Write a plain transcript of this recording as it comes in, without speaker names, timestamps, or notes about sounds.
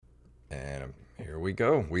Here we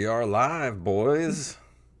go. We are live, boys.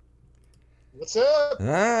 What's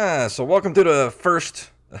up? So welcome to the first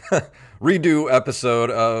redo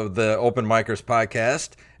episode of the Open Micers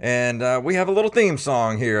podcast. And we have a little theme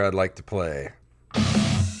song here I'd like to play.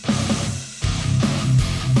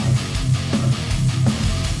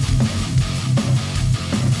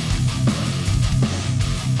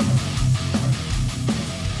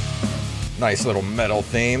 Nice little metal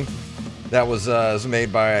theme. That was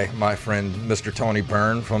made by my friend Mr. Tony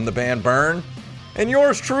Byrne from the band Burn. And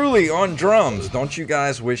yours truly on drums. Don't you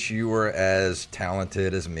guys wish you were as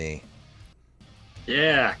talented as me?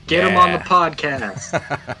 Yeah, get him on the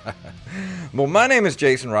podcast. Well, my name is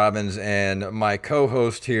Jason Robbins, and my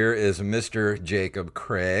co-host here is Mr. Jacob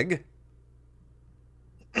Craig.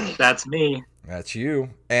 That's me. That's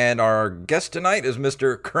you. And our guest tonight is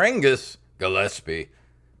Mr. Krangus Gillespie.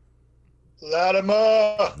 Light 'em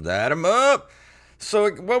up. Light 'em up. So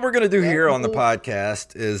what we're going to do here on the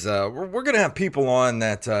podcast is we're going to have people on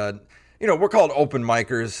that, we're called open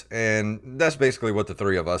micers, and that's basically what the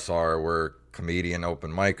three of us are. We're comedian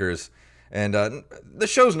open micers, and the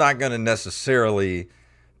show's not going to necessarily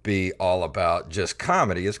be all about just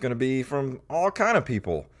comedy. It's going to be from all kind of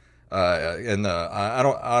people in the I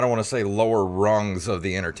don't want to say lower rungs of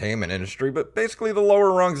the entertainment industry, but basically the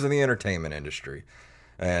lower rungs of the entertainment industry.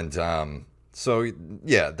 And so,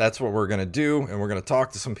 yeah, that's what we're going to do, and we're going to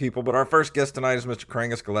talk to some people. But our first guest tonight is Mr.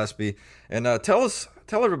 Krangus Gillespie. And tell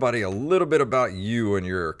everybody a little bit about you and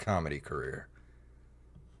your comedy career.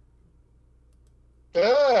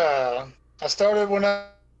 Yeah, I started when I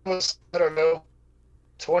was,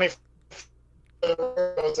 20. I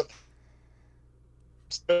was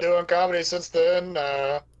been doing comedy since then.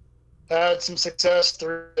 Had some success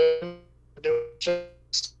through doing shows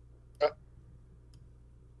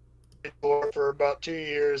for about 2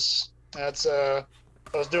 years. That's I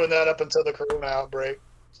was doing that up until the Corona outbreak.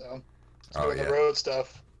 So doing the road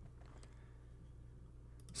stuff.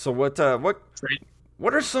 So what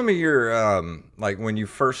are some of your like when you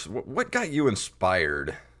first what got you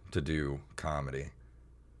inspired to do comedy?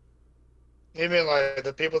 You mean like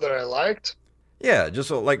the people that I liked? Yeah, just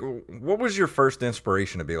so, like what was your first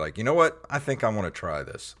inspiration to be like, you know what? I think I want to try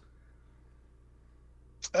this.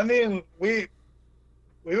 I mean, we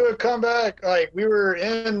would come back, like we were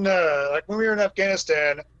in like when we were in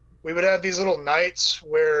Afghanistan, we would have these little nights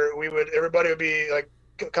where everybody would be like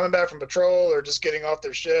coming back from patrol or just getting off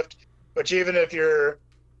their shift. But even if you're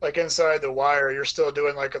like inside the wire, you're still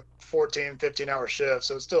doing like a 14, 15-hour shift,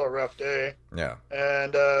 so it's still a rough day. Yeah.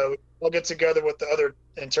 And we'll get together with the other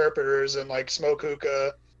interpreters and like smoke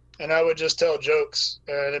hookah, and I would just tell jokes,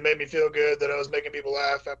 and it made me feel good that I was making people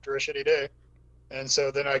laugh after a shitty day. And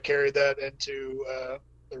so then I carried that into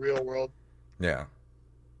the real world. Yeah.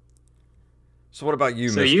 So what about you,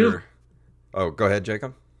 Mr.? Oh, go ahead,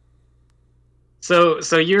 Jacob. So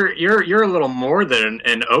you're a little more than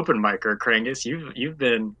an open micer, Krangus. You've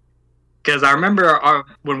been, because I remember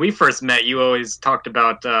when we first met, you always talked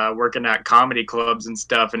about working at comedy clubs and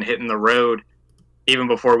stuff and hitting the road, even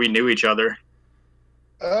before we knew each other.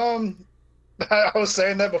 I was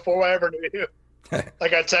saying that before I ever knew you.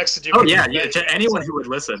 Like I texted you. Oh yeah, to anyone who would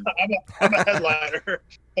listen. I'm a headliner, and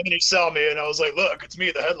then you saw me, and I was like, "Look, it's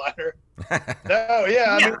me, the headliner." No,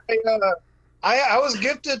 yeah. I was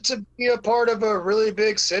gifted to be a part of a really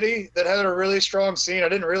big city that had a really strong scene. I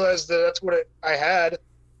didn't realize that's what I had.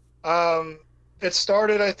 It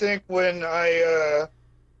started, I think, when I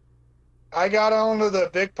got onto the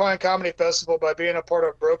Big Pine Comedy Festival by being a part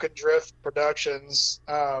of Broken Drift Productions.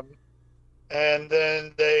 And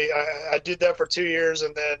then I did that for 2 years,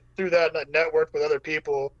 and then through that I networked with other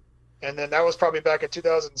people. And then that was probably back in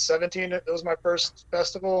 2017. It was my first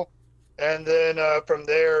festival. And then from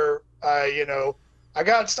there, I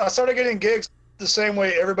started getting gigs the same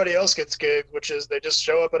way everybody else gets gigs, which is they just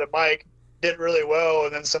show up at a mic, did really well,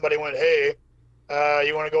 and then somebody went, "Hey,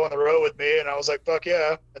 you want to go on the road with me?" And I was like, "Fuck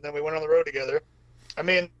yeah!" And then we went on the road together. I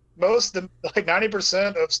mean, like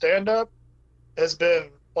 90% of stand-up has been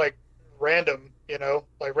like random,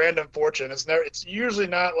 like random fortune. It's usually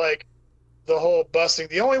not like the whole busting.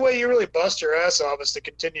 The only way you really bust your ass off is to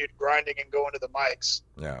continue grinding and going to the mics.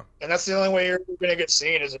 Yeah. And that's the only way you're going to get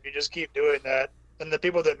seen, is if you just keep doing that. And the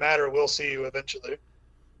people that matter will see you eventually.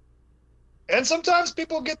 And sometimes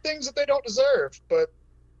people get things that they don't deserve, but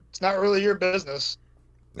it's not really your business.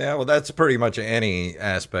 Yeah, well, that's pretty much any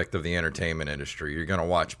aspect of the entertainment industry. You're going to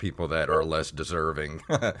watch people that are less deserving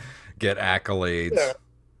get accolades. Yeah.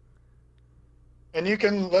 And you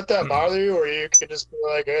can let that bother you, or you can just be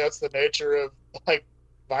like, hey, that's the nature of like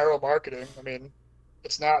viral marketing. I mean,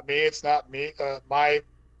 it's not me, my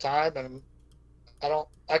time, and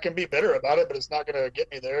I can be bitter about it, but it's not going to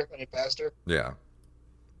get me there any faster. Yeah.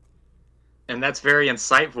 And that's very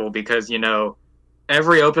insightful because, you know,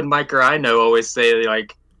 every open micer I know always say,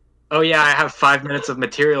 like, oh, yeah, I have 5 minutes of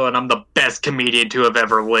material and I'm the best comedian to have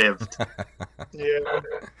ever lived. Yeah.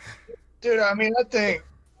 Dude, I mean,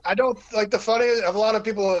 I don't, like, the funniest, a lot of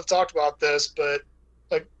people have talked about this, but,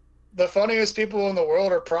 like, the funniest people in the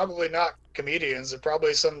world are probably not comedians. They're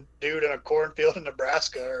probably some dude in a cornfield in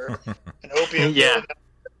Nebraska or an opium. Yeah.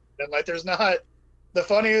 And, like, there's not the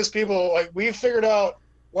funniest people. Like, we've figured out,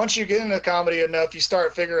 once you get into comedy enough, you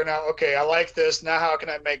start figuring out, okay, I like this. Now how can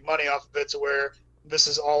I make money off of it to where this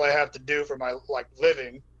is all I have to do for my, like,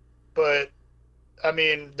 living? But, I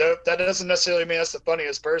mean, that doesn't necessarily mean that's the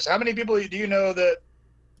funniest person. How many people do you know that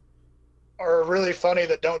are really funny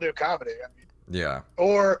that don't do comedy? I mean, Yeah.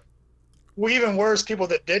 or well, even worse, people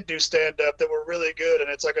that did do stand-up that were really good, and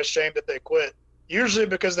it's like a shame that they quit. Usually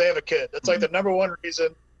because they have a kid. That's like the number one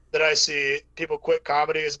reason that I see people quit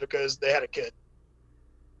comedy is because they had a kid.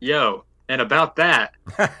 Yo, and about that,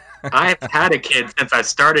 I've had a kid since I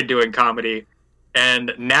started doing comedy,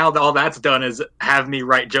 and now all that's done is have me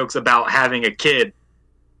write jokes about having a kid.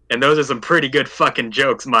 And those are some pretty good fucking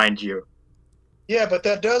jokes, mind you. Yeah, but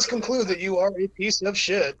that does conclude that you are a piece of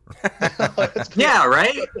shit. Yeah,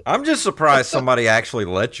 right? I'm just surprised somebody actually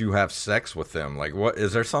let you have sex with them. Like, what?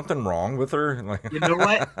 Is there something wrong with her? Like... You know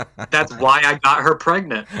what? That's why I got her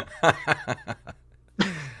pregnant.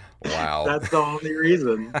 Wow. That's the only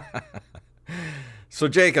reason. So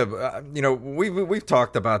Jacob, you know, we've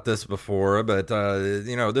talked about this before, but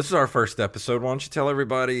you know, this is our first episode. Why don't you tell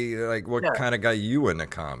everybody like what kind of got you into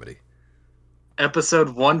comedy?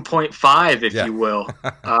 Episode 1.5, if you will.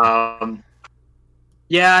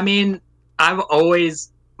 Yeah, I mean,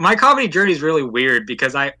 my comedy journey is really weird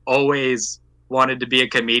because I always wanted to be a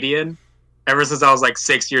comedian. Ever since I was like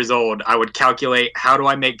 6 years old, I would calculate, how do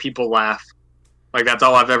I make people laugh? Like, that's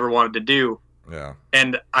all I've ever wanted to do. Yeah.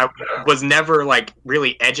 And I was never like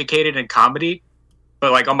really educated in comedy,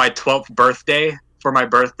 but like on my 12th birthday,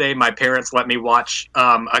 my parents let me watch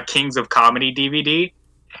a Kings of Comedy DVD.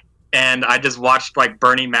 And I just watched like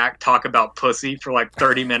Bernie Mac talk about pussy for like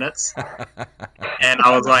 30 minutes. And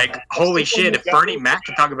I was like, holy shit, if Bernie Mac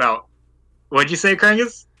can talk about... What'd you say,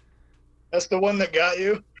 Krangus? That's the one that got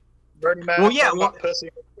you? Bernie Mac? Well, yeah,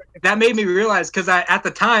 pussy. That made me realize, because at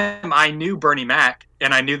the time, I knew Bernie Mac,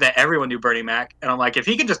 and I knew that everyone knew Bernie Mac. And I'm like, if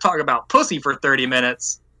he can just talk about pussy for 30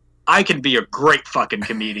 minutes, I can be a great fucking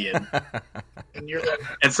comedian.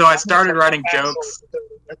 And so I started writing jokes.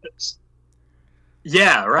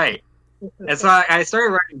 Yeah, right. And so I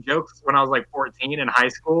started writing jokes when I was like 14 in high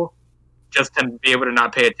school, just to be able to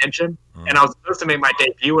not pay attention. And I was supposed to make my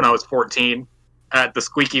debut when I was 14 at the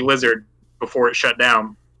Squeaky Lizard before it shut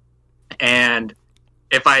down. And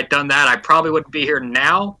if I had done that, I probably wouldn't be here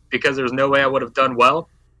now because there's no way I would have done well.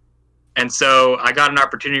 And so I got an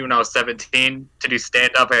opportunity when I was 17 to do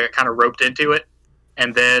stand-up. I kind of roped into it.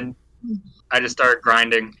 And then I just started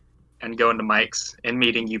grinding and going to mics and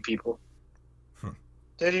meeting you people.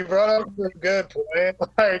 Dude, you brought up a good point.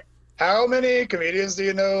 Like, how many comedians do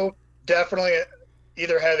you know definitely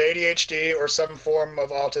either have ADHD or some form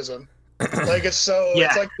of autism? Like, it's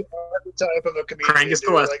like the archetype of a comedian. Krangus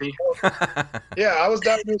Gillespie. Like, yeah, I was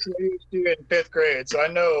diagnosed with ADHD in 5th grade, so I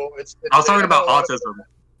know it's I was talking about autism.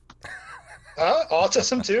 Huh?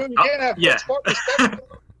 Autism too? You can't have You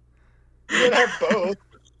can't have both.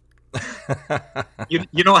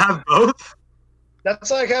 You don't have both?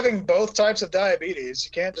 That's like having both types of diabetes.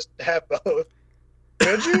 You can't just have both.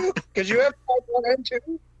 Could you? Could you have type 1 and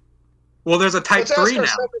 2? Well, there's a type 3 now.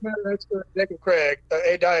 Jacob Craig,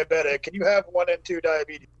 a diabetic. Can you have 1 and 2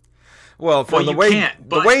 diabetes? Well,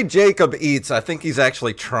 the way Jacob eats, I think he's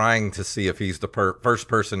actually trying to see if he's the first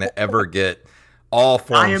person to ever get all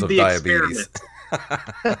forms of diabetes.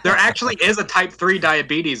 There actually is a type 3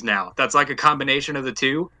 diabetes now. That's like a combination of the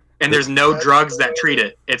two. And there's no drugs that treat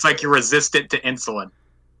it. It's like you're resistant to insulin.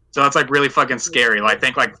 So that's like really fucking scary. I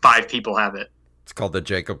think like 5 people have it. It's called the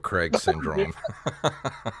Jacob Craig syndrome.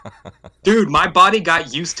 Dude, my body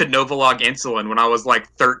got used to Novolog insulin when I was like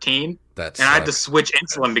 13. I had to switch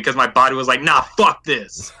insulin because my body was like, nah, fuck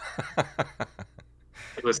this.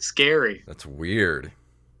 It was scary. That's weird.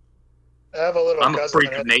 I'm a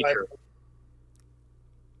freak of nature.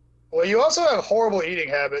 Well, you also have horrible eating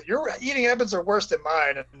habits. Your eating habits are worse than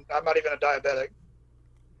mine, and I'm not even a diabetic.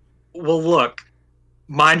 Well, look,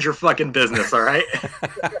 mind your fucking business, all right?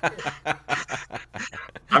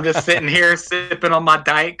 I'm just sitting here sipping on my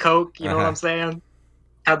Diet Coke. You know what I'm saying?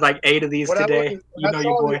 Had like 8 of these today. You know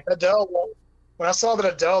your boy. when I saw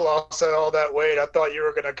that Adele lost all that weight, I thought you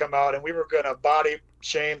were going to come out and we were going to body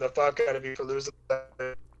shame the fuck out of you for losing that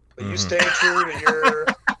weight. But you stay true to your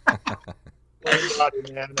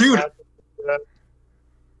body, man. Dude,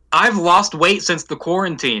 I've lost weight since the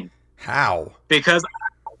quarantine. How? Because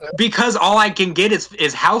all I can get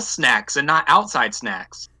is house snacks and not outside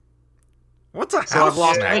snacks. What's a house So I've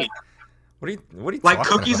lost snack? weight. What are you Like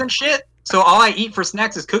talking cookies about? and shit. So all I eat for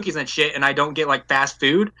snacks is cookies and shit, and I don't get like fast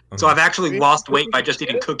food. So I've actually lost weight by just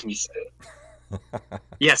eating cookies.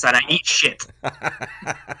 Yes, and I eat shit.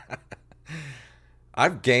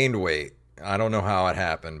 I've gained weight. I don't know how it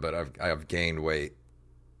happened, but I've gained weight.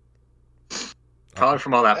 Probably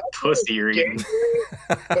from all that pussy you're eating.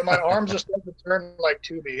 But my arms are starting to turn like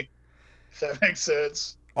Tubi, if that makes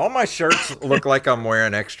sense. All my shirts look like I'm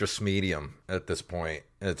wearing extra medium at this point.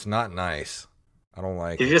 It's not nice. I don't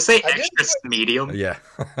like Did it. you just say extra medium? Yeah.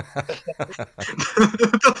 What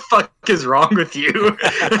the fuck is wrong with you?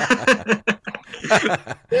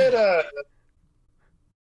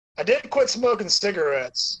 I did quit smoking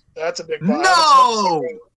cigarettes. That's a big part. No!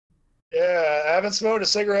 Yeah, I haven't smoked a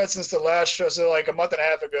cigarette since the last show, so like a month and a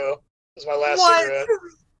half ago was my last What? cigarette.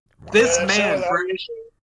 This Yeah, that man, show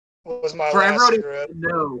was my for last everybody cigarette. to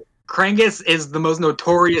know, Krangus is the most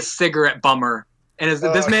notorious cigarette bummer. And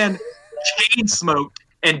this man chain smoked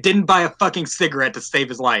and didn't buy a fucking cigarette to save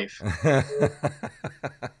his life. I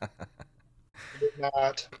did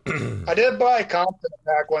not. I did buy a Compton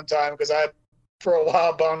pack one time because I, for a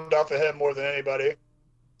while, bummed off of him more than anybody.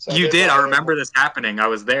 So You did. buy I him. remember this happening. I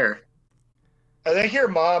was there. I think your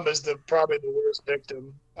mom is probably the worst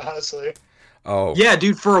victim, honestly. Oh. Yeah,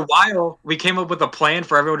 dude, for a while, we came up with a plan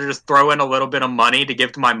for everyone to just throw in a little bit of money to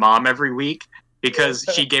give to my mom every week because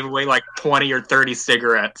she gave away like 20 or 30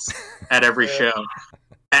 cigarettes at every show.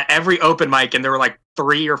 At every open mic, and there were like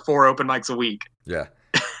 3 or 4 open mics a week. Yeah.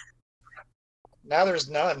 Now there's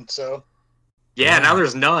none, so. Yeah, now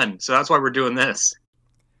there's none. So that's why we're doing this.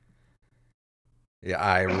 Yeah,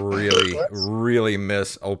 I really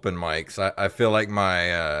miss open mics. I feel like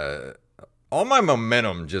my all my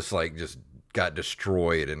momentum just got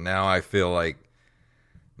destroyed, and now I feel like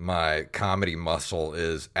my comedy muscle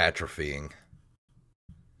is atrophying.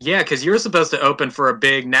 Yeah, because you were supposed to open for a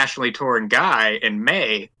big nationally touring guy in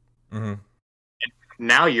May. Mm-hmm.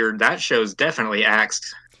 Now that show's definitely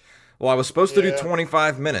axed. Well, I was supposed to do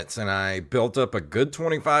 25 minutes, and I built up a good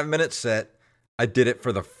 25-minute set. I did it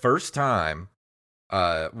for the first time,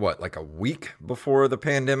 like a week before the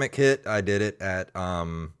pandemic hit. I did it at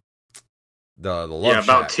the Love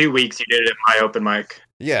about Shack. 2 weeks you did it at my open mic.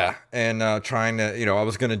 Yeah, and trying to, I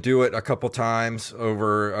was going to do it a couple times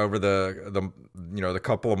over the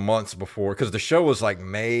couple of months before, because the show was like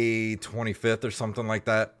May 25th or something like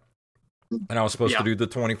that, and I was supposed to do the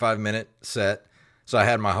 25-minute set. So I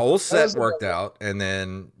had my whole set worked out, and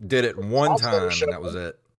then did it one time, and that was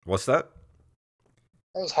it. What's that?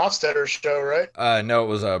 That was Hofstadter's show, right? No, it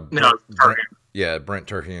was Brent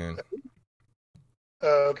Terhune.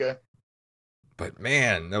 Oh, okay. But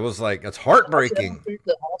man, that's heartbreaking. I don't think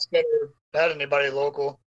that Hofstadter had anybody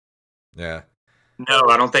local. Yeah. No,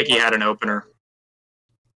 I don't think he had an opener.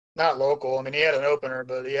 Not local. I mean, he had an opener,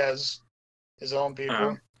 but he has his own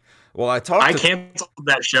people. Well, I canceled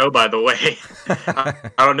that show, by the way. I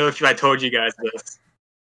don't know if I told you guys this.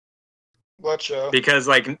 What show? Because,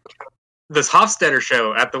 like, this Hofstadter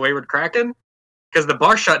show at the Wayward Kraken, because the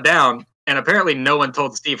bar shut down, and apparently no one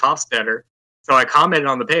told Steve Hofstadter. So I commented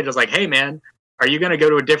on the page. I was like, hey, man, are you going to go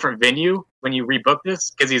to a different venue when you rebook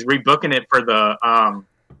this? Because he's rebooking it for the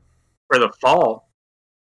fall.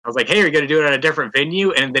 I was like, hey, are you going to do it at a different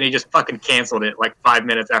venue? And then he just fucking canceled it like 5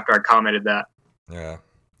 minutes after I commented that. Yeah.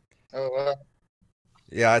 Oh, wow.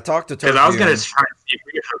 Yeah, I talked to Terhune. Because I was going to try and see if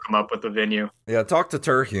we could hook him up with the venue. Yeah, I talked to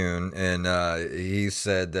Terhune, and he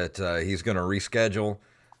said that he's going to reschedule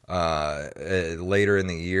later in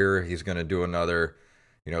the year. He's going to do another,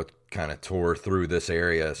 kind of tour through this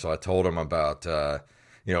area. So I told him about,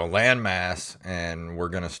 landmass, and we're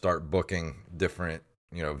going to start booking different,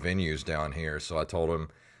 venues down here. So I told him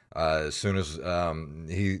as soon as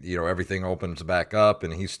everything opens back up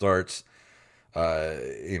and he starts,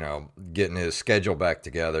 getting his schedule back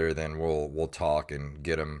together, then we'll talk and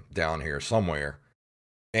get him down here somewhere,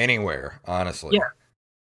 anywhere, honestly. Yeah.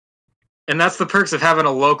 And that's the perks of having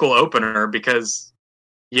a local opener, because,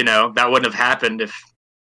 that wouldn't have happened if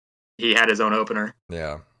he had his own opener.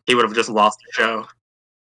 Yeah. He would have just lost the show.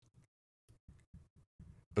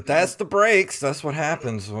 But that's the breaks. That's what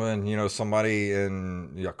happens when, somebody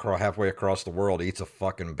halfway across the world eats a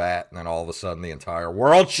fucking bat, and then all of a sudden the entire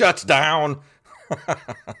world shuts down.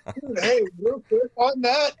 Dude, hey, real quick on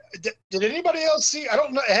that, did anybody else see? I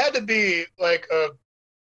don't know. It had to be like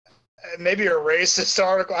maybe a racist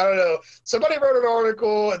article. I don't know. Somebody wrote an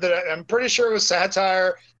article that I'm pretty sure it was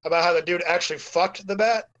satire about how the dude actually fucked the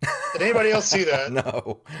bat. Did anybody else see that?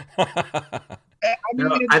 No. I mean,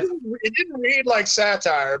 No, it didn't read like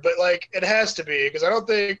satire, but like it has to be because I don't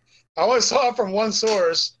think I only saw it from one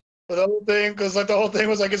source. For the whole thing, because like the whole thing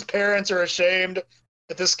was like his parents are ashamed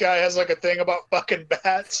that this guy has like a thing about fucking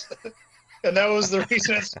bats, and that was the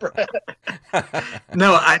reason it spread.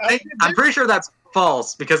 No, I'm pretty sure that's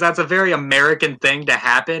false because that's a very American thing to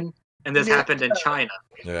happen, and this happened in China.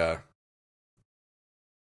 Yeah.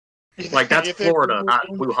 Like that's Florida, not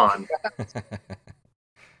Wuhan.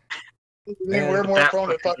 We're more prone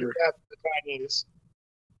to fucking bats than the Chinese.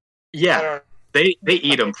 Yeah, they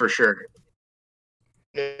eat them for sure.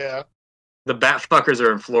 Yeah. The bat fuckers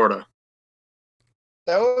are in Florida.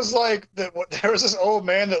 That was like there was this old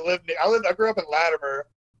man that lived. I grew up in Latimer.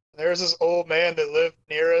 There was this old man that lived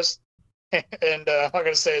near us, and I'm not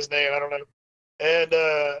gonna say his name. I don't know. And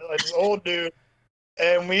like this old dude,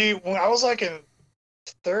 and when I was like in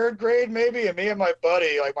third grade maybe, and me and my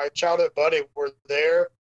buddy, like my childhood buddy, were there,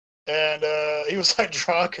 and he was like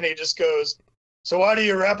drunk, and he just goes, "So why do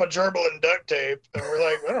you wrap a gerbil in duct tape?" And we're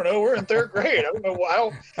like, "I don't know. We're in third grade. I don't know why.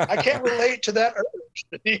 I can't relate to that urge."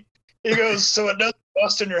 He goes, "So it doesn't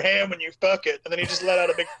bust in your hand when you fuck it." And then he just let out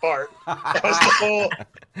a big fart. That was the whole.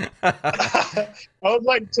 I was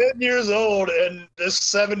like 10 years old, and this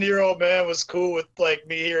 70-year-old man was cool with like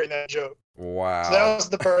me hearing that joke. Wow. So that was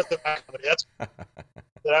the birth of my comedy. That's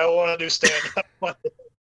that I want to do stand up.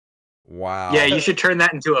 Wow. Yeah, you should turn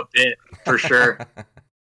that into a bit for sure.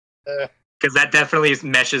 Because that definitely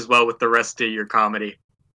meshes well with the rest of your comedy.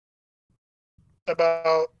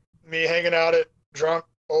 About me hanging out at drunk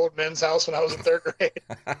old men's house when I was in third grade.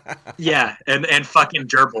 Yeah, and fucking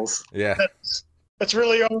gerbils. Yeah. That's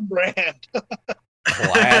really on brand.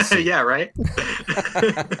 Classy. Yeah, right?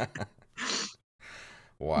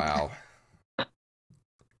 Wow.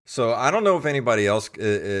 So I don't know if anybody else,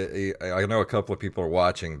 I know a couple of people are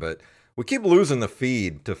watching, but we keep losing the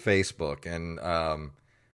feed to Facebook, and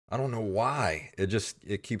I don't know why.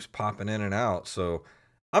 It keeps popping in and out. So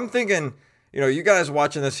I'm thinking, you guys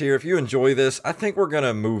watching this here, if you enjoy this, I think we're going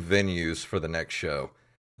to move venues for the next show.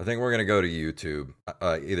 I think we're going to go to YouTube,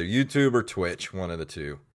 either YouTube or Twitch, one of the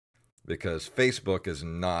two, because Facebook is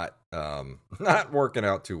not working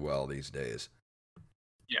out too well these days.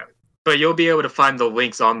 Yeah, but you'll be able to find the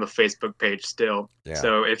links on the Facebook page still. Yeah.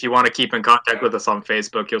 So if you want to keep in contact with us on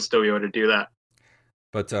Facebook, you'll still be able to do that.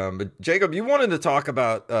 But Jacob, you wanted to talk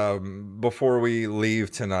about, before we leave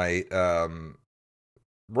tonight,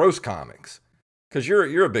 roast comics, because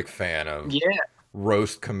you're a big fan of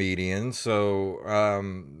roast comedians. So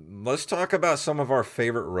let's talk about some of our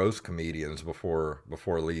favorite roast comedians before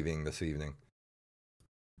leaving this evening.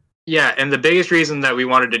 Yeah, and the biggest reason that we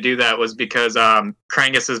wanted to do that was because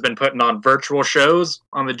Krangus has been putting on virtual shows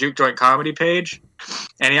on the Juke Joint comedy page,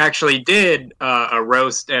 and he actually did a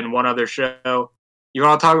roast and one other show. You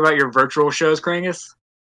want to talk about your virtual shows, Krangus?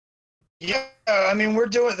 Yeah, I mean, we're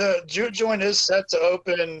doing the Juke Joint is set to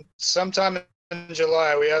open sometime in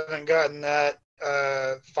July. We haven't gotten that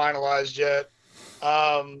finalized yet.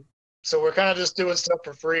 So we're kind of just doing stuff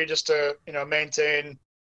for free just to, maintain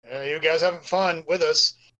you guys having fun with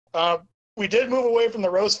us. We did move away from the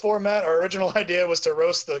roast format. Our original idea was to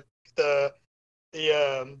roast the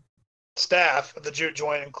staff of the Juke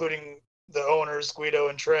Joint, including the owners, Guido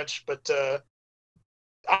and Trench. But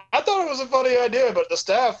I thought it was a funny idea, but the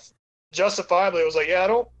staff justifiably was like, yeah, I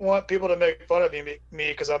don't want people to make fun of me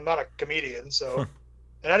because I'm not a comedian. So,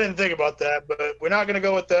 and I didn't think about that, but we're not going to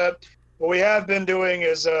go with that. What we have been doing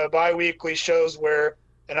is bi-weekly shows where,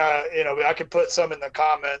 and I could put some in the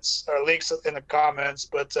comments or links in the comments,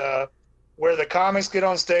 but where the comics get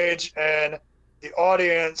on stage and the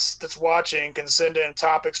audience that's watching can send in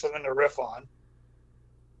topics for them to riff on.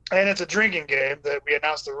 And it's a drinking game that we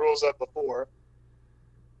announced the rules of before.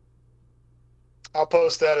 I'll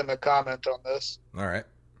post that in the comment on this. All right.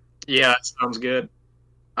 Yeah, that sounds good.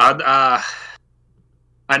 I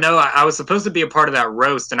know I was supposed to be a part of that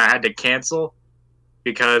roast, and I had to cancel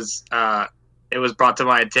because it was brought to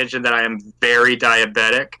my attention that I am very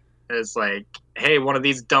diabetic. It's like, hey, one of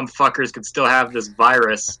these dumb fuckers could still have this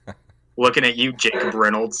virus. Looking at you, Jacob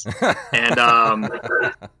Reynolds. And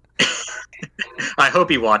I hope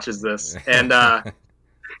he watches this. And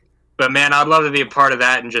but man, I'd love to be a part of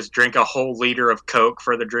that and just drink a whole liter of Coke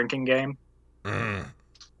for the drinking game. Name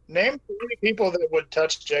 3 people that would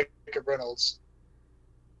touch Jacob Reynolds.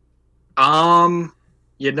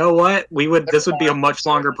 You know what? This would be a much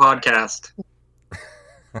longer podcast.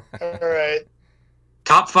 All right.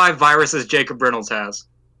 Top 5 viruses Jacob Reynolds has.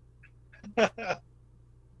 All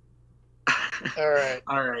right.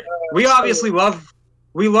 All right. We obviously love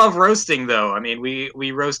roasting, though. I mean,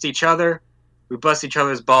 we roast each other, we bust each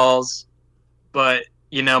other's balls. But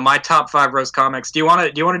my top 5 roast comics. Do you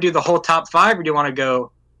want to do the whole top 5, or do you want to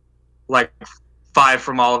go like 5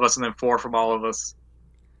 from all of us and then 4 from all of us?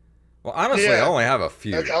 Well, honestly, I only have a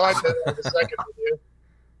few. I like the second one.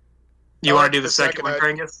 You want to do the second one,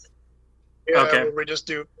 Krangus? Yeah, okay. We just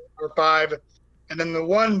do our 5, and then the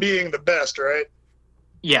one being the best, right?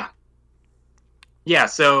 Yeah. Yeah,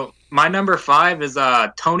 so my number 5 is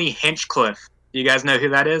Tony Hinchcliffe. Do you guys know who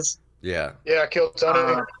that is? Yeah. Yeah, Kill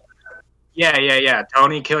Tony. Yeah.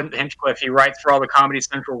 Tony Hinchcliffe. He writes for all the Comedy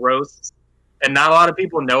Central roasts. And not a lot of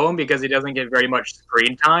people know him because he doesn't get very much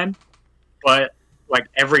screen time. But like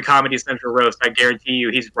every Comedy Central roast, I guarantee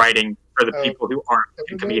you he's writing for the people who aren't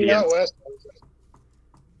comedians.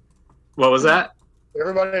 What was that?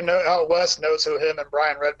 Everybody out west knows who him and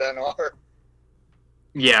Brian Redband are.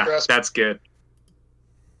 Yeah, that's good.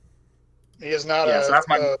 He is not a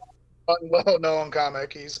well-known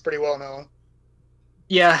comic. He's pretty well-known.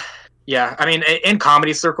 Yeah. I mean, in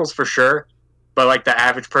comedy circles for sure, but like the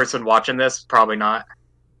average person watching this, probably not.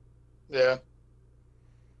 Yeah.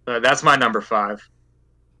 That's my number 5.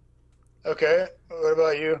 Okay. What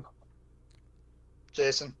about you,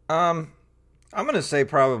 Jason? I'm gonna say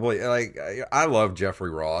probably I love Jeffrey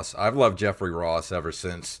Ross. I've loved Jeffrey Ross ever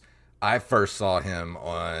since I first saw him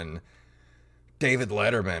on David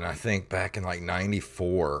Letterman. I think back in like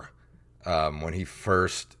 '94 when he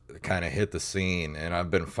first kind of hit the scene, and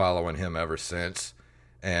I've been following him ever since.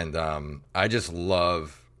 And I just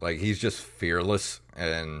love he's just fearless,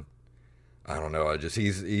 and I don't know.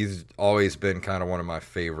 He's always been kind of one of my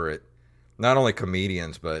favorite, not only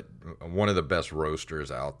comedians, but one of the best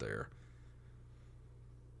roasters out there.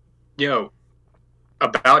 Yo,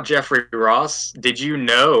 about Jeffrey Ross, did you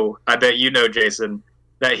know, I bet you know, Jason,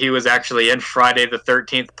 that he was actually in Friday the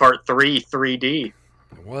 13th Part 3 3D?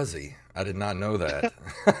 Was he? I did not know that.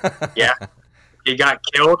 Yeah. He got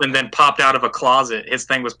killed and then popped out of a closet. His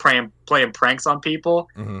thing was playing pranks on people,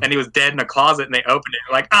 and he was dead in a closet, and they opened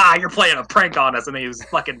it. Like, you're playing a prank on us, and then he was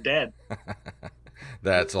fucking dead.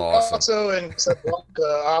 That's awesome. Also in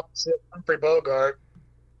Casablanca, opposite Humphrey Bogart.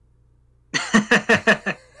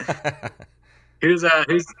 Who's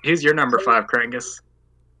your number 5, Krangus?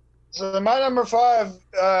 So my number 5,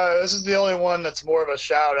 this is the only one that's more of a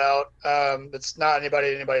shout out. It's not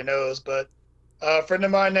anybody knows, but a friend of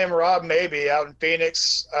mine named Rob Maybe out in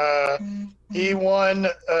Phoenix. He won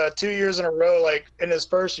 2 years in a row, like in his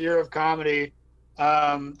first year of comedy.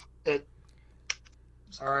 Sorry,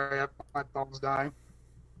 my phone's dying.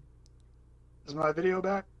 Is my video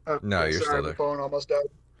back? Okay, no, you're still there. My phone almost died.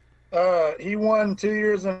 He won 2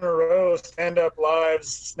 years in a row stand-up lives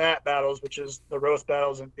snap battles, which is the roast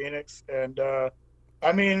battles in Phoenix. And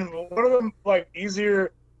I mean, one of them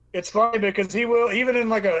easier. It's funny because he will, even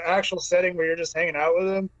in an actual setting where you're just hanging out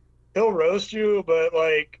with him, he'll roast you, but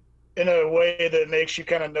in a way that makes you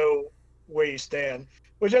kind of know where you stand,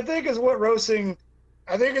 which I think is what roasting.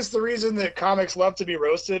 I think it's the reason that comics love to be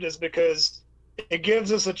roasted, is because it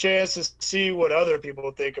gives us a chance to see what other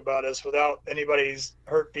people think about us without anybody's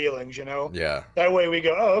hurt feelings, Yeah. That way we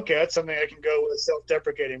go, oh, okay, that's something I can go with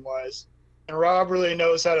self-deprecating wise. And Rob really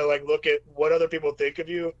knows how to look at what other people think of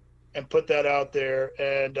you and put that out there.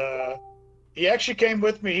 And he actually came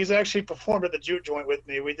with me. He's actually performed at the Jute Joint with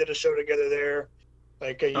me. We did a show together there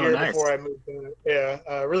a year before I moved in. Yeah,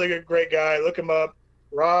 really good, great guy. Look him up.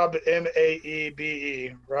 Rob,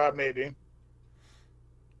 Maebe. Rob Maybe.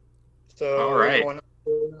 So, all right.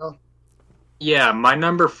 Yeah, my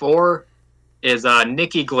number 4 is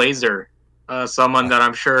Nikki Glazer, someone that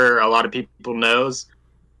I'm sure a lot of people knows.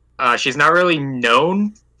 She's not really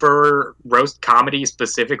known for roast comedy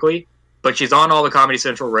specifically, but she's on all the Comedy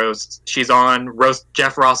Central roasts. She's on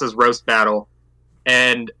Jeff Ross's roast battle,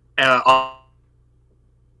 and also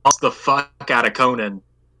the fuck out of Conan,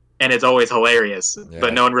 and it's always hilarious. Yeah.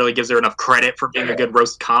 But no one really gives her enough credit for being a good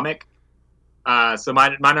roast comic. So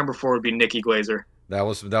my number 4 would be Nikki Glazer. That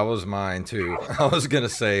was mine too. I was gonna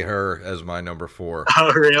say her as my number 4.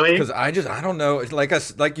 Oh, really? Because I don't know.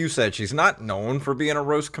 Like you said, she's not known for being a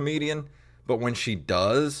roast comedian, but when she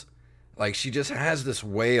does, she just has this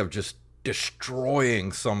way of just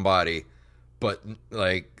destroying somebody, but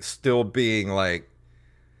still being I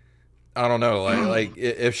don't know,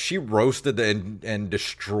 if she roasted and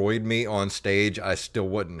destroyed me on stage, I still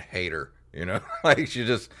wouldn't hate her. She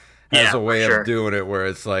just has a way of doing it where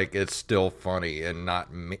it's it's still funny and not.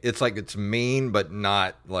 It's it's mean, but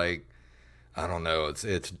not I don't know.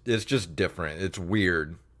 It's just different. It's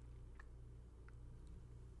weird.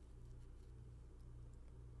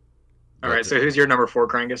 All right, so who's your number 4,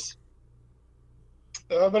 Krangus?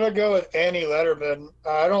 I'm gonna go with Annie Letterman.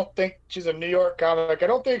 I don't think she's a New York comic. I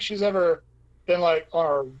don't think she's ever been like on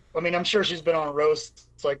a. I mean, I'm sure she's been on roasts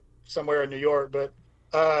like somewhere in New York, but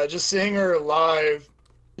just seeing her live,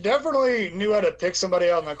 she definitely knew how to pick somebody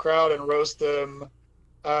out in the crowd and roast them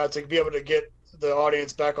to be able to get the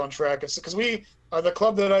audience back on track. Because the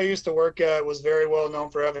club that I used to work at was very well known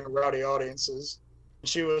for having rowdy audiences.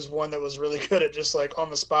 She was one that was really good at just like on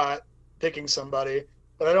the spot picking somebody.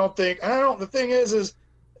 But the thing is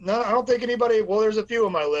no, I don't think anybody, well, there's a few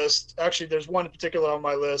on my list. Actually, there's one in particular on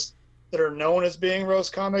my list that are known as being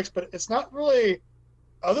roast comics, but it's not really,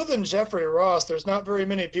 other than Jeffrey Ross, there's not very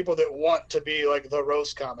many people that want to be like the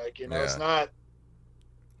roast comic. You know, It's not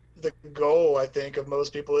the goal, I think, of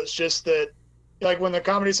most people. It's just that, like, when the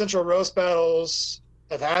Comedy Central roast battles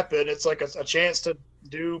have happened, it's like a chance to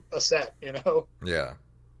do a set, you know? Yeah.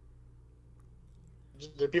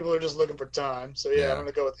 The people are just looking for time. So, yeah. I'm going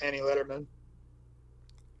to go with Annie Letterman.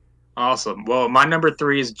 Awesome. Well, my number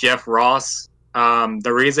 3 is Jeff Ross.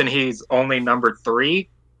 The reason he's only number 3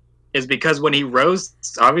 is because when he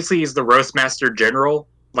roasts, obviously he's the roast master general.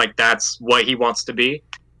 Like, that's what he wants to be.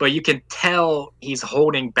 But you can tell he's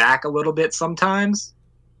holding back a little bit sometimes.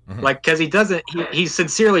 Mm-hmm. Like, because he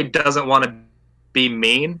sincerely doesn't want to be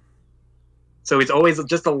mean. So he's always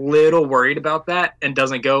just a little worried about that and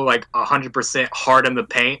doesn't go like 100% hard in the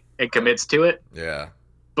paint and commits to it. Yeah.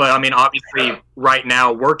 But I mean, obviously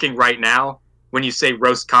working right now, when you say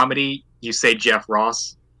roast comedy, you say Jeff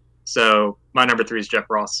Ross. So my number 3 is Jeff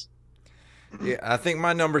Ross. Yeah, I think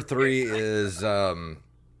my number 3 is, I'm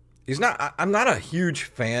not a huge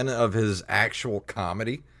fan of his actual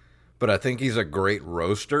comedy, but I think he's a great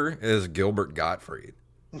roaster, is Gilbert Gottfried.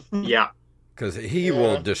 Yeah. Because he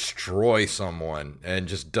will destroy someone and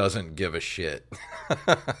just doesn't give a shit.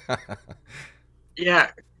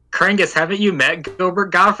 Yeah. Krangus, haven't you met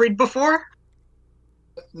Gilbert Gottfried before?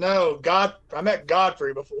 No, I met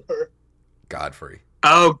Godfrey before. Godfrey.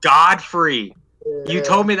 Oh, Godfrey. Yeah. You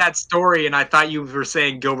told me that story, and I thought you were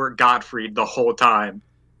saying Gilbert Gottfried the whole time.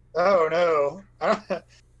 Oh, no.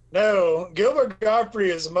 No, Gilbert Godfrey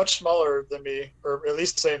is much smaller than me, or at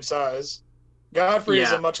least the same size. Godfrey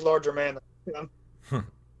is a much larger man than him.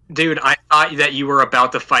 Dude, I thought that you were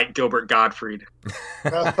about to fight Gilbert Gottfried.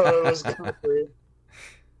 No, it was Godfrey.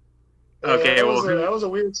 Okay, that was a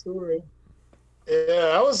weird story.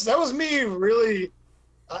 Yeah, that was me really.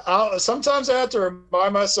 Sometimes I have to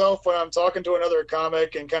remind myself when I'm talking to another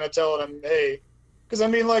comic and kind of telling him, hey, because I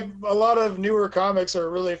mean, like, a lot of newer comics are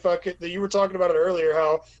really fucking. You were talking about it earlier,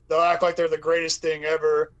 how they'll act like they're the greatest thing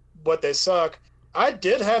ever, but they suck. I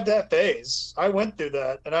did have that phase. I went through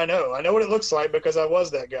that, and I know what it looks like because I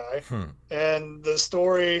was that guy. And the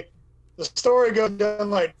story goes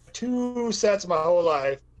down like 2 sets my whole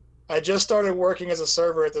life. I just started working as a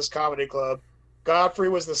server at this comedy club. Godfrey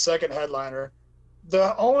was the second headliner.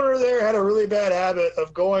 The owner there had a really bad habit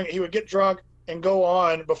of he would get drunk and go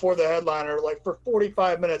on before the headliner, like for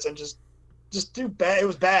 45 minutes, and just do bad. It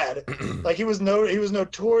was bad. Like he was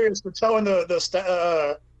notorious for telling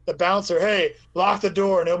the bouncer, "Hey, lock the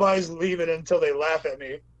door. Nobody's leaving until they laugh at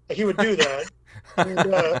me." Like he would do that.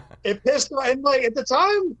 And, it pissed me. And like at the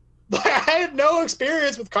time, I had no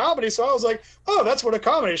experience with comedy, so I was like, "Oh, that's what a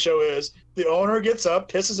comedy show is." The owner gets up,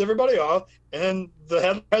 pisses everybody off, and then the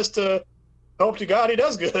head has to hope to God he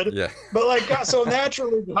does good. Yeah. But like, so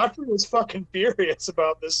naturally, Godfrey was fucking furious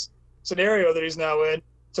about this scenario that he's now in.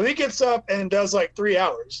 So he gets up and does like 3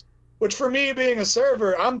 hours, which for me being a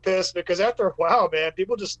server, I'm pissed because after a while, man,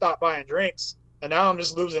 people just stop buying drinks. And now I'm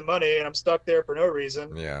just losing money and I'm stuck there for no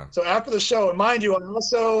reason. Yeah. So after the show, and mind you, I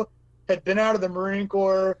also had been out of the Marine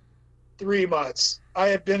Corps 3 months. I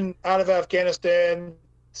had been out of Afghanistan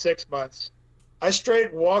 6 months. I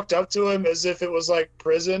straight walked up to him as if it was like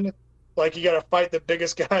prison. Like, you got to fight the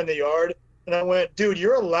biggest guy in the yard. And I went, dude,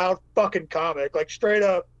 you're a loud fucking comic. Like, straight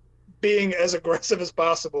up being as aggressive as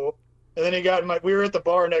possible. And then he got we were at the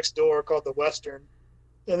bar next door called the Western.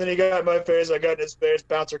 And then he got in my face. I got in his face.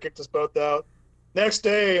 Bouncer kicked us both out. Next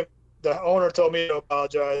day, the owner told me to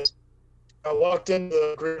apologize. I walked into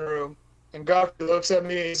the green room, and Godfrey looks at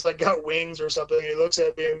me. He's like got wings or something. He looks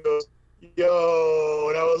at me and goes, "Yo,"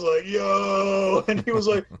 and I was like, "Yo," and he was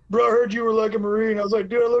like, "Bro, I heard you were like a Marine." I was like,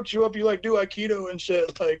 "Dude, I looked you up. You like do Aikido and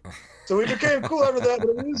shit." Like, so we became cool after that.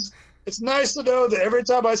 But it's nice to know that every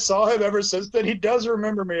time I saw him ever since then, he does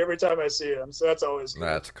remember me every time I see him. So that's always cool.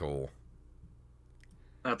 That's cool.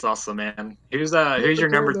 That's awesome, man. Who's your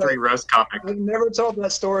number 3 roast comic? I've never told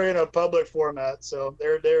that story in a public format, so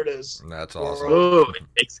there it is. That's awesome. Ooh,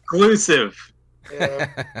 exclusive.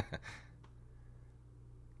 Yeah.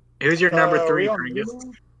 Who's your number 3,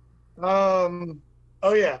 Krangus?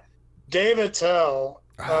 Oh yeah, Dave Attell.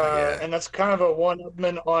 And that's kind of a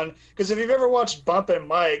one-upman on, because if you've ever watched Bumpin'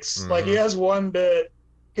 Mics, like he has one bit,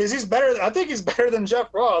 because he's better. I think he's better than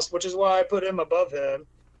Jeff Ross, which is why I put him above him,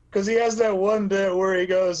 because he has that one bit where he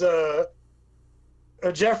goes,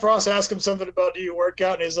 Jeff Ross asked him something about, do you work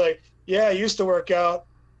out? And he's like, yeah, I used to work out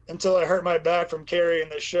until I hurt my back from carrying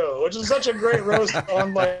the show, which is such a great roast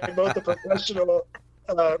on like both the professional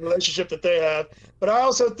relationship that they have. But I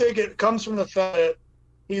also think it comes from the fact that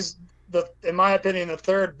he's, in my opinion, the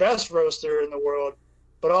third best roaster in the world,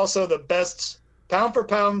 but also the best pound for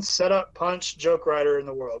pound setup punch joke writer in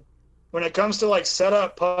the world. When it comes to like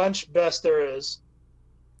setup punch, best there is.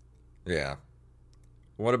 Yeah.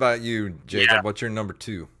 What about you, Jacob? Yeah. What's your number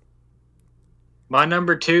 2? My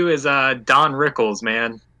number 2 is Don Rickles,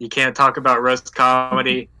 man. You can't talk about roast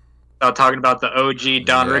comedy without talking about the OG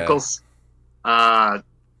Don Rickles. I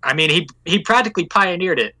mean, he practically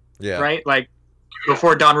pioneered it, right? Like,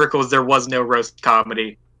 before Don Rickles, there was no roast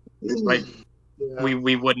comedy. Like,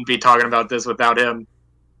 we wouldn't be talking about this without him.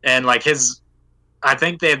 And like I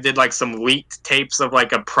think they did like some leaked tapes of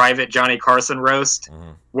like a private Johnny Carson roast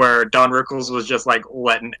where Don Rickles was just like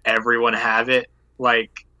letting everyone have it,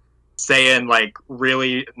 like saying like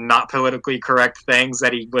really not politically correct things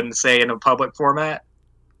that he wouldn't say in a public format,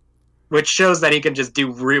 which shows that he can just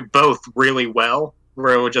do both really well,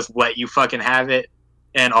 where it would just let you fucking have it,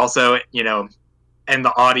 and also, you know, and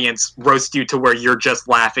the audience roast you to where you're just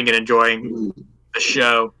laughing and enjoying the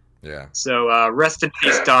show. Yeah. So rest in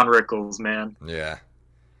peace, Don Rickles, man. Yeah.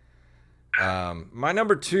 My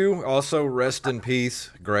number 2, also rest in peace,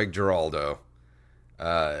 Greg Giraldo.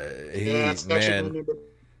 Man,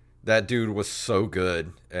 that dude was so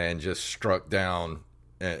good and just struck down,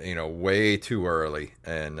 way too early.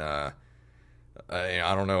 And I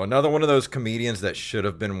don't know, another one of those comedians that should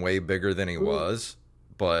have been way bigger than he was,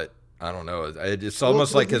 but I don't know. It's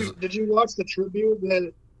almost like his. Did you watch the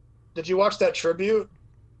tribute? Did you watch that tribute?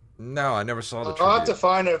 No, I never saw the tribute. I'll have to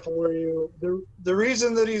find it for you. The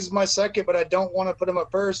reason that he's my second, but I don't want to put him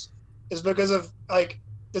up first, is because of like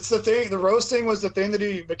it's the thing. The roasting was the thing that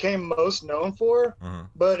he became most known for,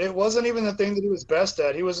 but it wasn't even the thing that he was best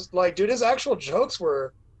at. He was like, dude, his actual jokes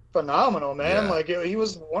were phenomenal, man. Like he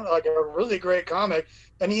was a really great comic,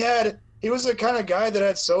 and he was the kind of guy that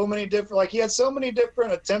had so many different, he had so many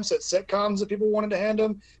different attempts at sitcoms that people wanted to hand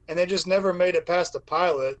him, and they just never made it past the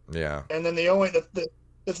pilot. Yeah. And then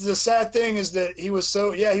the sad thing is that he was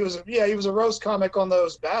he was a roast comic on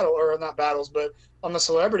those not battles, but on the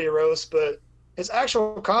celebrity roast, but his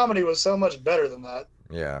actual comedy was so much better than that.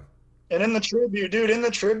 Yeah. And in the tribute,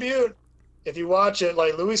 if you watch it,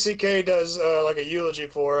 like Louis C.K. does like a eulogy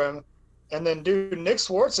for him, and then dude, Nick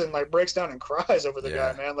Swartzen like breaks down and cries over the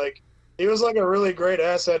guy, man. Like, he was like a really great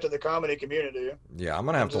asset to the comedy community. Yeah, I'm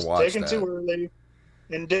gonna have to watch taken too early,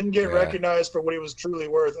 and didn't get recognized for what he was truly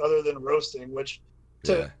worth, other than roasting, which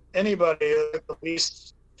to anybody the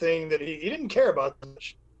least thing that he didn't care about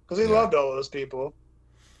much, because he loved all those people.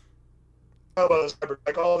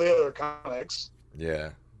 Like all the other comics. Yeah.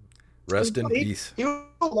 Rest in peace. He was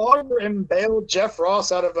no longer and bailed Jeff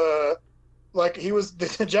Ross out of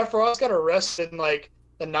Jeff Ross got arrested in like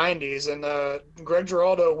the 90s, and Greg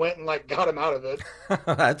Giraldo went and like got him out of it.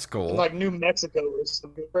 That's cool. In, like New Mexico or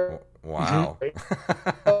something. Wow.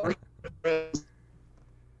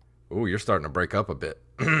 Ooh, you're starting to break up a bit.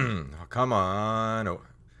 Oh, come on.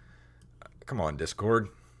 Come on, Discord.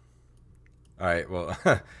 All right, well,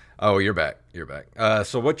 oh, you're back.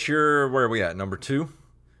 So where are we at? Number 2?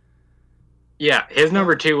 Yeah, his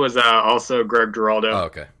number 2 was also Greg Giraldo. Oh,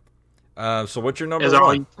 okay. So what's your number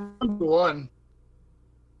 1? Number 1.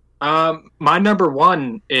 My number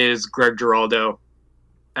 1 is Greg Giraldo,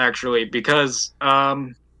 actually, because,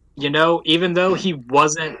 even though he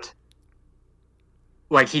wasn't,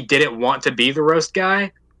 he didn't want to be the roast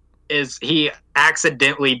guy, he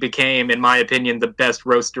accidentally became, in my opinion, the best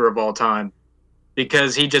roaster of all time,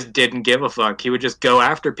 because he just didn't give a fuck. He would just go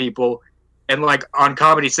after people, and on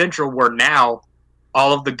Comedy Central, where now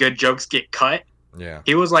all of the good jokes get cut,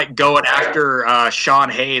 he was going after Sean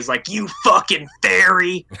Hayes, you fucking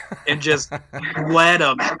fairy, and just let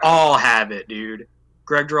them all have it, dude.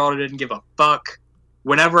 Greg Giraldo didn't give a fuck.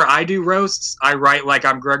 Whenever I do roasts, I write like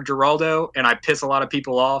I'm Greg Giraldo, and I piss a lot of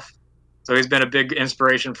people off. So he's been a big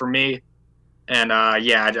inspiration for me. And I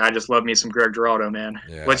just love me some Greg Giraldo, man.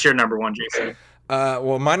 Yeah. What's your number 1, Jason?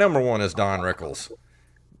 Well, my number 1 is Don Rickles.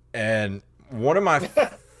 And one of my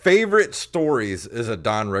favorite stories is a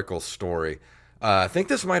Don Rickles story. I think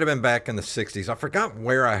this might have been back in the 60s. I forgot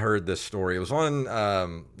where I heard this story. It was on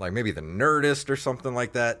like maybe the Nerdist or something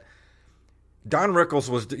like that. Don Rickles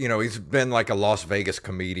was, he's been like a Las Vegas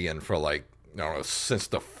comedian for like, I don't know, since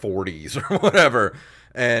the 40s or whatever.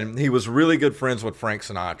 And he was really good friends with Frank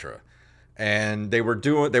Sinatra. And they were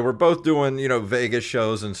both doing, Vegas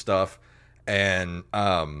shows and stuff. And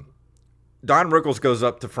Don Rickles goes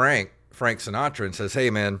up to Frank Sinatra and says, "Hey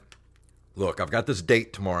man, look, I've got this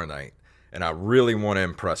date tomorrow night and I really want to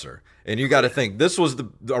impress her." And you got to think, this was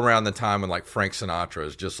around the time when like Frank Sinatra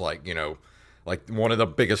is just like, like one of the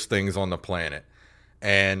biggest things on the planet.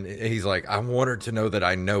 And he's like, "I want her to know that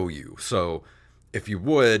I know you. So if you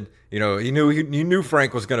would," he knew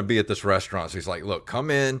Frank was going to be at this restaurant. So he's like, "Look, come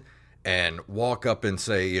in and walk up and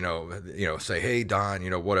say, say, 'Hey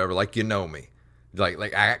Don, whatever, like, you know me.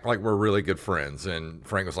 Like act like we're really good friends." And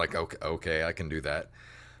Frank was like, okay, I can do that.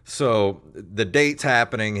 So the date's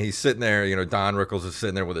happening. He's sitting there, Don Rickles is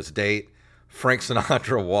sitting there with his date. Frank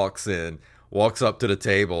Sinatra walks up to the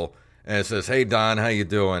table and says, "Hey Don, how you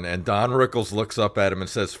doing?" And Don Rickles looks up at him and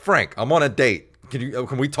says, "Frank, I'm on a date.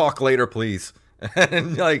 Can we talk later, please?"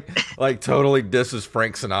 And like totally disses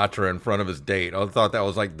Frank Sinatra in front of his date. I thought that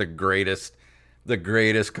was like the greatest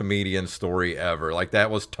comedian story ever. Like that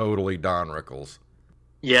was totally Don Rickles.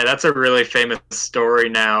 Yeah, that's a really famous story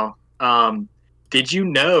now. Did you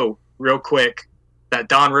know, real quick, that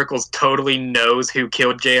Don Rickles totally knows who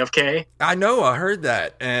killed JFK? I know, I heard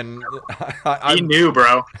that, and he knew,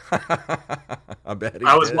 bro. I bet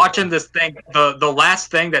I was watching this thing. The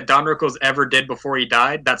last thing that Don Rickles ever did before he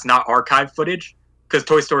died, that's not archive footage, because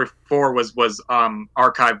Toy Story 4 was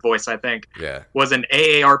archive voice, I think. Yeah. Was an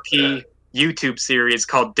AARP YouTube series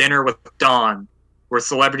called Dinner with Don, where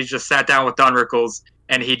celebrities just sat down with Don Rickles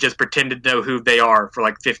and he just pretended to know who they are for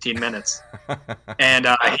like 15 minutes. And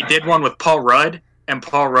he did one with Paul Rudd, and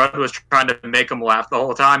Paul Rudd was trying to make him laugh the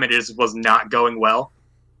whole time, and it just was not going well.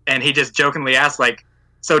 And he just jokingly asked, like,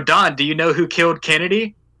 "So Don, do you know who killed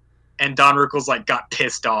Kennedy?" And Don Rickles like got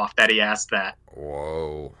pissed off that he asked that.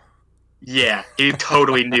 Whoa. Yeah, he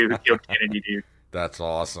totally knew who killed Kennedy, dude. That's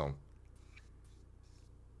awesome.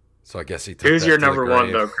 So I guess he took Who's that your to number the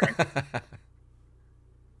one, grave. though, Crank?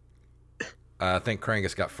 I think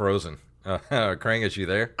Krangus got frozen. Krangus, you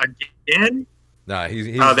there? Again? Nah,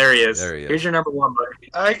 he's oh, there he is. There he is. Here's your number one,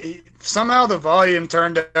 buddy. Somehow the volume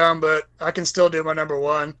turned down, but I can still do my number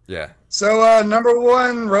one. Yeah. So, number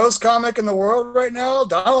one roast comic in the world right now,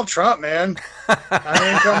 Donald Trump, man. I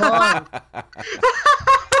mean, come on.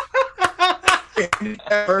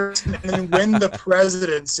 And win the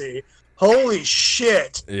presidency. Holy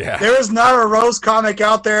shit. Yeah. There is not a roast comic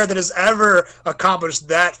out there that has ever accomplished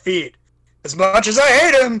that feat. As much as I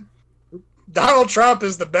hate him, Donald Trump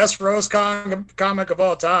is the best roast comic of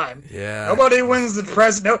all time. Yeah. Nobody wins the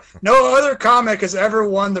president. No other comic has ever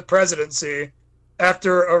won the presidency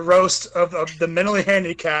after a roast of the mentally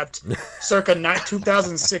handicapped circa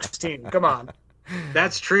 2016. Come on.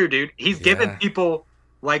 That's true, dude. He's given people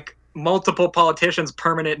like multiple politicians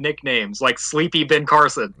permanent nicknames, like Sleepy Ben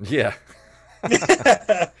Carson. Yeah.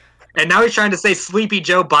 And now he's trying to say Sleepy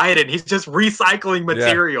Joe Biden. He's just recycling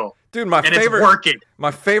material. Dude, it's working.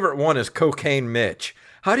 My favorite one is Cocaine Mitch.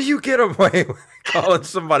 How do you get away with calling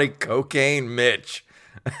somebody Cocaine Mitch?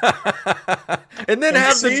 And then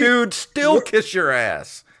have the dude still kiss your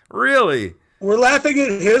ass. Really? We're laughing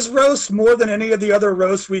at his roast more than any of the other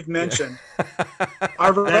roasts we've mentioned. I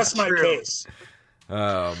rest my case.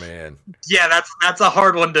 Oh, man. Yeah, that's a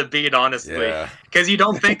hard one to beat, honestly. Yeah. Because you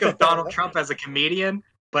don't think of Donald Trump as a comedian,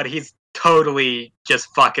 but he's totally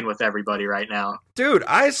just fucking with everybody right now. Dude,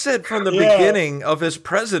 I said from the beginning of his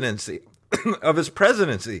presidency,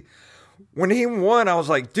 when he won, I was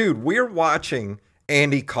like, dude, we're watching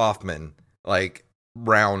Andy Kaufman, like,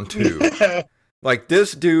 round 2. Like,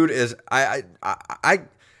 this dude is,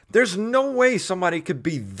 there's no way somebody could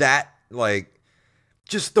be that, like,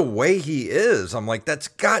 just the way he is. I'm like, that's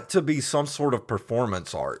got to be some sort of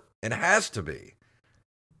performance art. It has to be.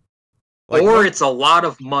 Like, or it's a lot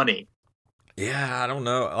of money. Yeah, I don't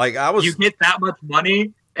know. Like, you get that much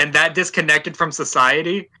money and that disconnected from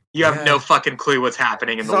society, you have no fucking clue what's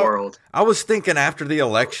happening in the world. I was thinking after the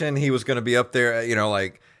election, he was going to be up there,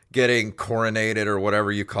 like getting coronated or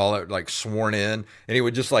whatever you call it, like sworn in, and he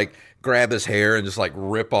would just like grab his hair and just like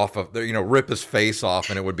rip his face off,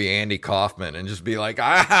 and it would be Andy Kaufman, and just be like,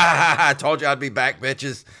 I told you I'd be back,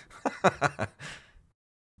 bitches.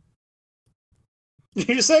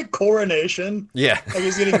 You said coronation? Yeah. Like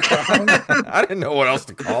he's getting crowned? I didn't know what else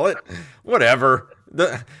to call it. Whatever.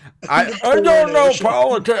 I don't know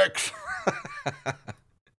politics.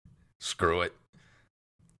 Screw it.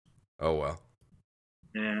 Oh, well.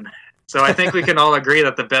 And so I think we can all agree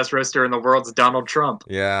that the best roaster in the world is Donald Trump.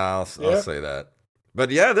 Yeah, I'll say that. But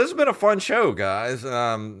yeah, this has been a fun show, guys.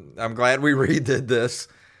 I'm glad we redid this,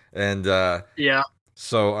 and yeah.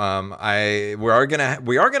 So we are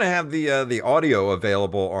gonna have the audio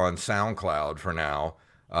available on SoundCloud for now.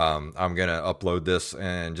 I'm gonna upload this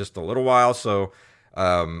in just a little while, so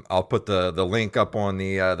I'll put the link up on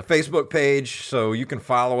the Facebook page, so you can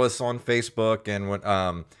follow us on Facebook, and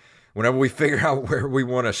whenever we figure out where we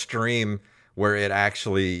want to stream, where it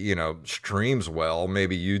actually streams well,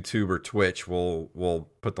 maybe YouTube or Twitch, we'll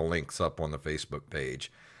put the links up on the Facebook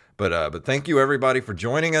page. But thank you everybody for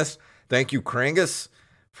joining us. Thank you, Krangus,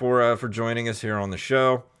 for joining us here on the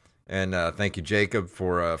show, and thank you, Jacob,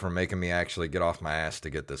 for making me actually get off my ass to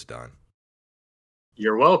get this done.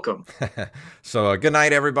 You're welcome. So good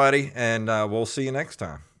night, everybody, and we'll see you next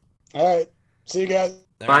time. All right, see you guys.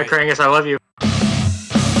 Bye, Krangus. I love you.